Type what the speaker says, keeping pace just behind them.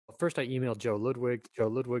first I emailed Joe Ludwig. Joe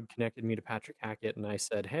Ludwig connected me to Patrick Hackett, and I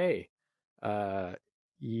said, "Hey, uh,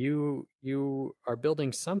 you are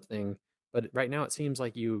building something, but right now it seems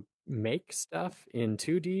like you make stuff in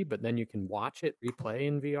 2D, but then you can watch it replay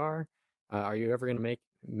in VR. Are you ever going to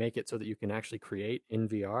make it so that you can actually create in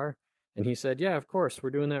VR?" And he said, "Yeah, of course,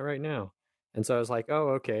 we're doing that right now." And so I was like, "Oh,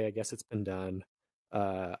 okay, I guess it's been done.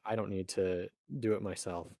 I don't need to do it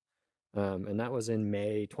myself." And that was in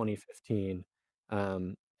May 2015.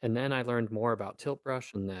 And then I learned more about Tilt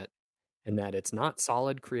Brush and that it's not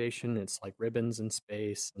solid creation; it's like ribbons in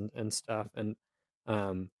space and stuff.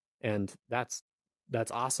 Um, and that's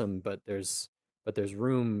awesome, but there's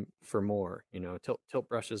room for more. You know, Tilt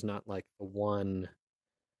Brush is not like the one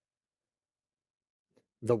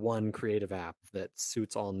creative app that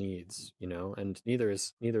suits all needs. You know, and neither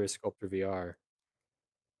is SculptrVR.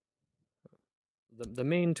 The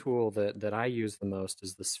main tool that I use the most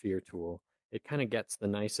is the sphere tool. It kind of gets the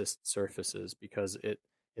nicest surfaces because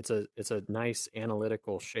it's a nice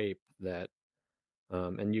analytical shape that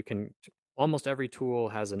and you can almost every tool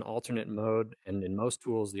has an alternate mode, and in most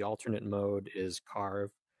tools the alternate mode is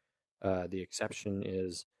carve. The exception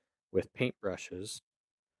is with paintbrushes.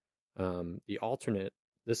 The alternate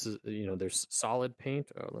this is there's solid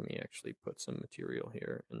paint. Oh, let me actually put some material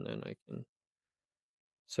here, and then I can.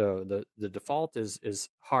 So the default is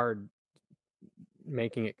hard,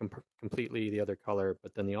 making it completely the other color,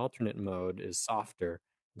 but then the alternate mode is softer,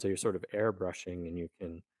 and so you're sort of airbrushing, and you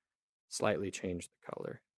can slightly change the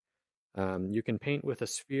color. You can paint with a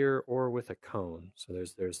sphere or with a cone. So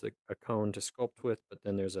there's a cone to sculpt with, but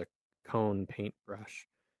then there's a cone paintbrush,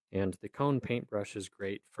 and the cone paintbrush is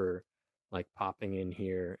great for like popping in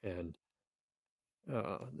here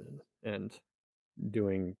uh, and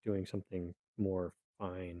doing something more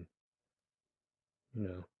fine. You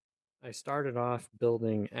know, I started off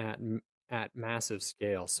building at massive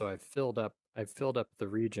scale, so I've filled up the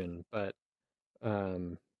region,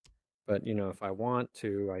 um, but if I want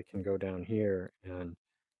to, I can go down here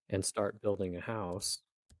and start building a house.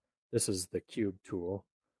 This is the cube tool,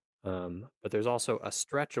 but there's also a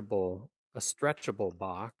stretchable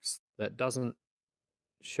box that doesn't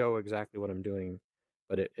show exactly what I'm doing,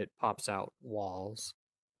 but it pops out walls,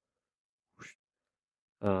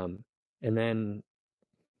 um, and then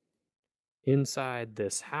inside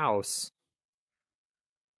this house,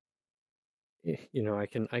 I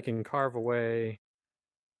can carve away.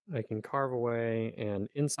 And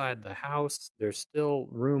inside the house, there's still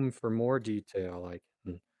room for more detail.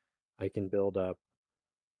 I can build up.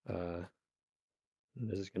 Uh,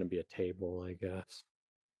 this is going to be a table, I guess.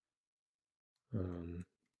 Um,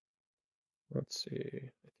 let's see. I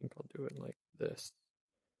think I'll do it like this.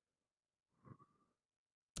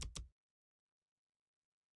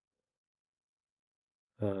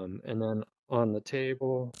 And then on the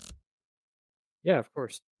table, yeah, of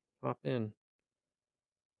course, hop in.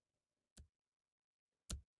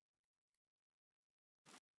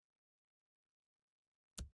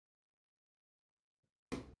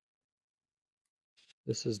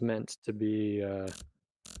 This is meant to be a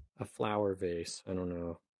flower vase. I don't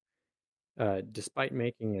know. Despite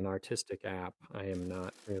making an artistic app, I am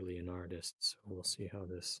not really an artist, so we'll see how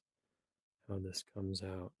this comes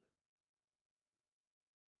out.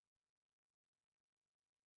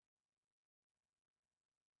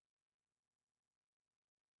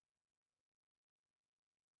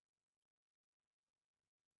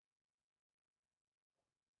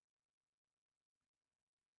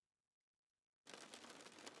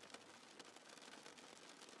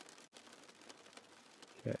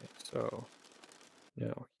 Okay, so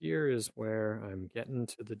now here is where I'm getting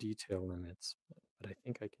to the detail limits, but I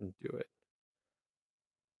think I can do it.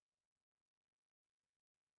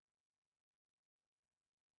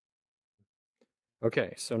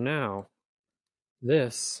 Okay, so now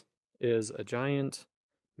this is a giant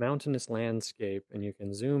mountainous landscape, and you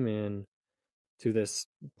can zoom in to this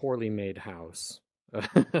poorly made house.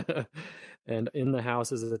 And in the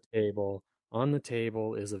house is a table. On the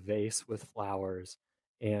table is a vase with flowers,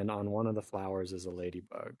 and on one of the flowers is a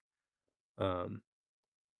ladybug. Um,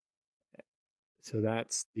 so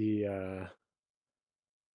that's the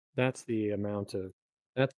amount of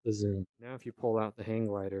that's the zoom. Now, if you pull out the hang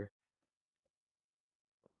glider,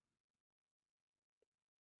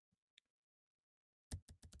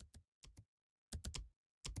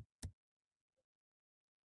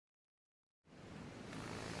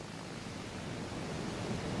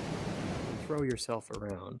 you throw yourself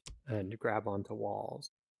around and grab onto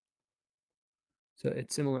walls. So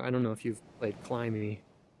it's similar. I don't know if you've played Climby,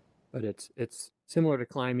 but it's similar to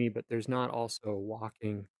Climby, but there's not also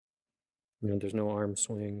walking. There's no arm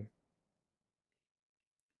swing.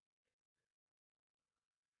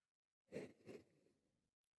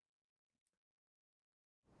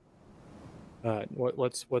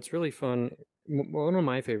 What's really fun, one of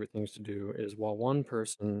my favorite things to do is while one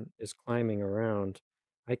person is climbing around,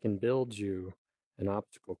 I can build you an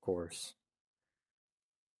obstacle course.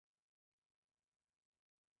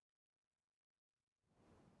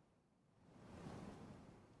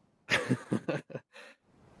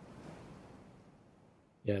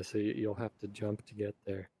 Yeah, so you'll have to jump to get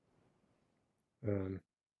there. Um,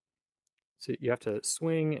 so you have to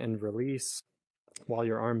swing and release while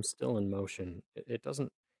your arm's still in motion. It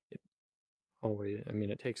doesn't it always, I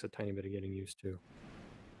mean, it takes a tiny bit of getting used to.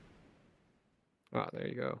 Ah, there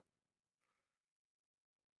you go.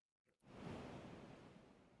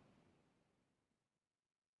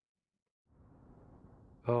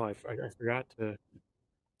 Oh, I forgot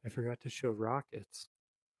to show rockets.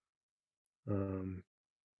 Um,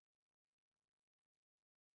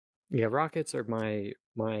 yeah, rockets are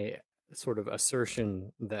my sort of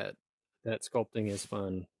assertion that sculpting is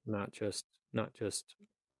fun, not just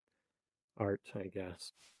art, I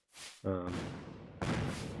guess. Um,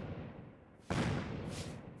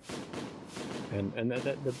 and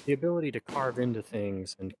the ability to carve into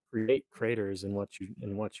things and create craters in what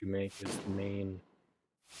you make is the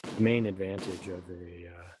main advantage of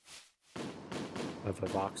a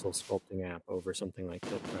voxel sculpting app over something like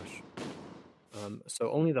Tiltbrush.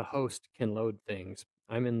 So only the host can load things.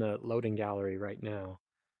 I'm in the loading gallery right now.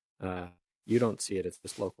 Uh, you don't see it; it's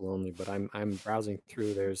just local only. But I'm browsing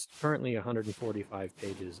through. There's currently 145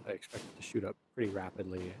 pages. I expect it to shoot up pretty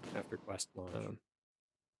rapidly after Quest launch.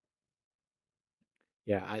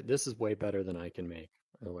 Yeah, this is way better than I can make.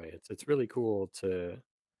 By the way, it's really cool to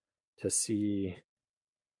see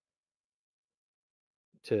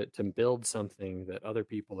to build something that other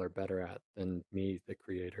people are better at than me, the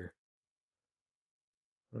creator.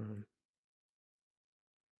 Um,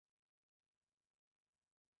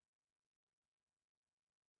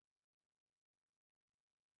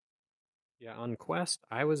 yeah, on Quest,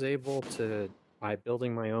 I was able to by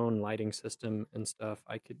building my own lighting system and stuff.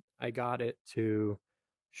 I got it to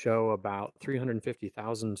show about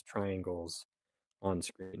 350,000 triangles on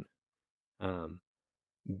screen. Um,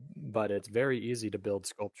 but it's very easy to build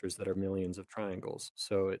sculptures that are millions of triangles.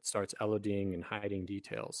 So it starts LODing and hiding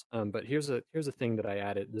details. But here's a thing that I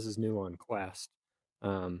added. This is new on Quest.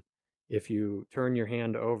 Um, if you turn your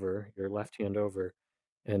hand over, your left hand over,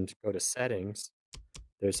 and go to settings,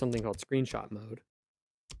 there's something called screenshot mode.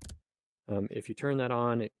 If you turn that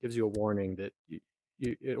on, it gives you a warning that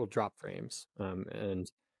it'll drop frames,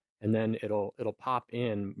 and then it'll pop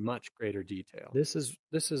in much greater detail. This is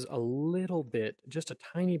a little bit, just a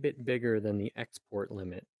tiny bit bigger than the export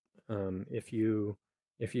limit. If you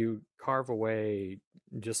carve away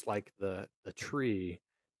just like the tree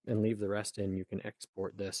and leave the rest in, you can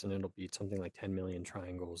export this, and it'll be something like 10 million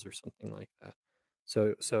triangles or something like that.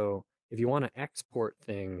 So if you want to export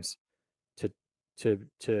things to to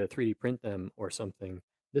 3D print them or something,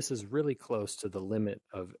 this is really close to the limit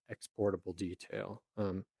of exportable detail.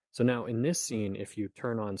 So now in this scene, if you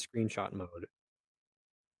turn on screenshot mode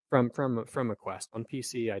from a Quest on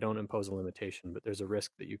PC, I don't impose a limitation, but there's a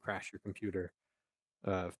risk that you crash your computer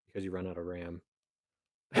because you run out of RAM.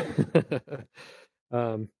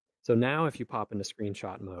 um, so now, if you pop into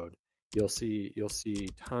screenshot mode, you'll see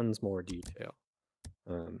tons more detail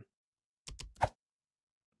um,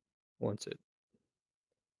 once it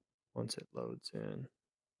once it loads in.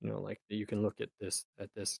 Like you can look at this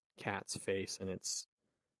cat's face,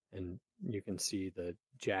 and you can see the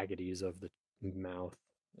jaggedies of the mouth,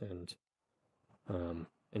 and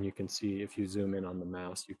and you can see, if you zoom in on the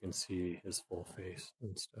mouse, you can see his full face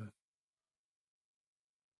and stuff.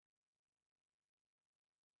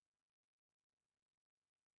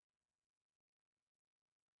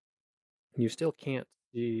 You still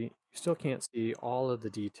can't see all of the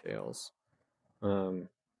details um,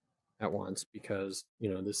 at once, because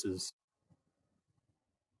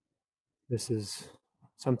this is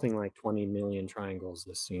something like 20 million triangles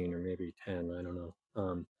this scene, or maybe 10, I don't know.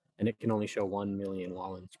 And it can only show 1 million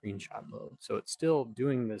while in screenshot mode. So it's still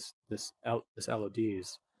doing this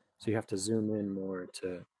LODs. So you have to zoom in more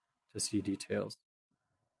to see details.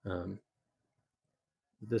 Um,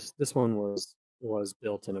 this one was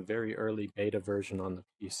built in a very early beta version on the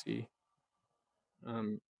PC.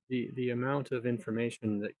 The amount of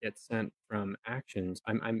information that gets sent from actions,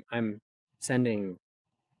 I'm sending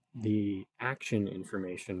the action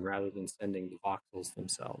information rather than sending the voxels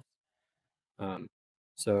themselves. Um,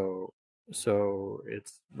 so so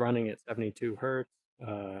it's running at 72 hertz.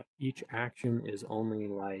 Each action is only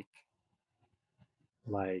like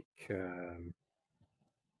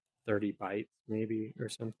 30 bytes maybe or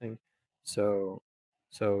something. So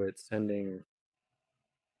so it's sending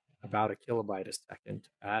about a kilobyte a second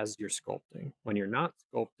as you're sculpting. When you're not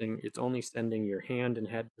sculpting, it's only sending your hand and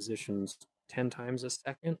head positions 10 times a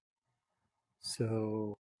second.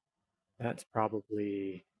 So that's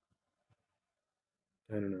probably,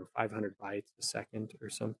 I don't know, 500 bytes a second or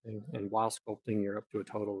something. And while sculpting, you're up to a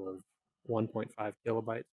total of 1.5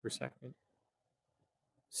 kilobytes per second.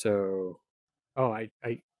 So, oh,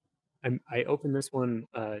 I opened this one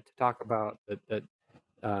to talk about that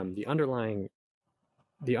the underlying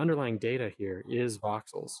data here is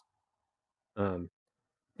voxels, um,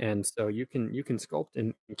 and so you can sculpt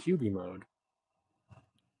in QB mode,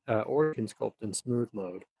 or you can sculpt in smooth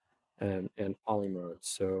mode and poly mode.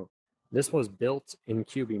 So this was built in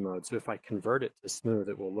QB mode. So if I convert it to smooth,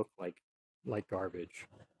 it will look like garbage.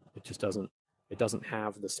 It just doesn't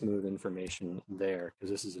have the smooth information there because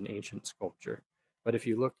this is an ancient sculpture. But if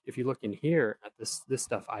you look in here at this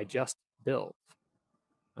stuff I just built,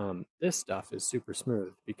 this stuff is super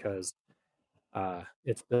smooth because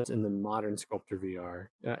it's built in the modern SculptrVR.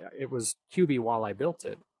 It was QB while I built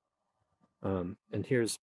it, and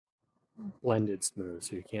here's blended smooth,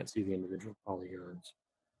 so you can't see the individual polygons.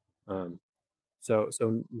 Um, so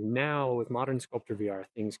now with modern SculptrVR,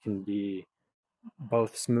 things can be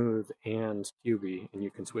both smooth and QB, and you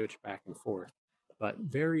can switch back and forth. But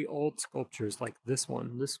very old sculptures like this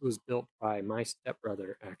one, this was built by my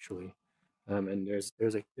stepbrother actually, and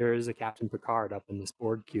there is a Captain Picard up in this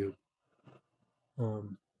board cube.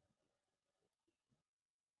 Um,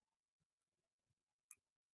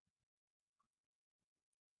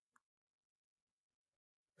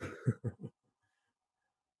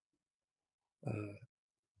 uh,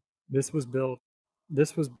 this was built.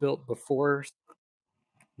 This was built before.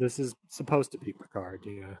 This is supposed to be Picard,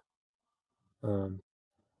 yeah. Um,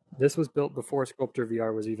 this was built before Sculptor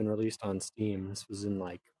VR was even released on Steam. This was in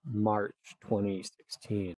like March 2016.